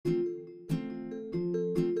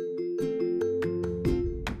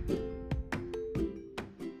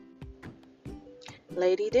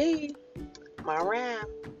Lady D, my rhyme.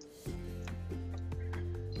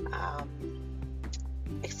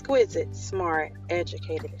 Exquisite, smart,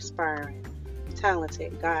 educated, aspiring,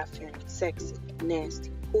 talented, God-fearing, sexy,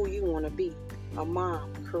 nasty, who you want to be. A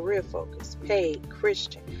mom, career focused, paid,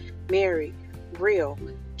 Christian, married, real,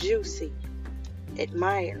 juicy,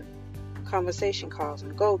 admired, conversation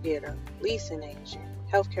causing, go-getter, leasing agent,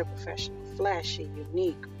 healthcare professional, flashy,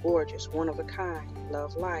 unique, gorgeous, one of a kind,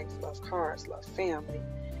 love life, love cars, love family,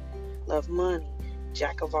 love money,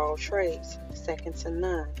 jack of all trades, second to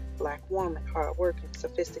none, black woman, hardworking,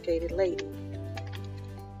 sophisticated lady,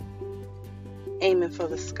 aiming for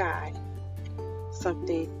the sky,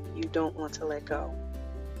 something you don't want to let go.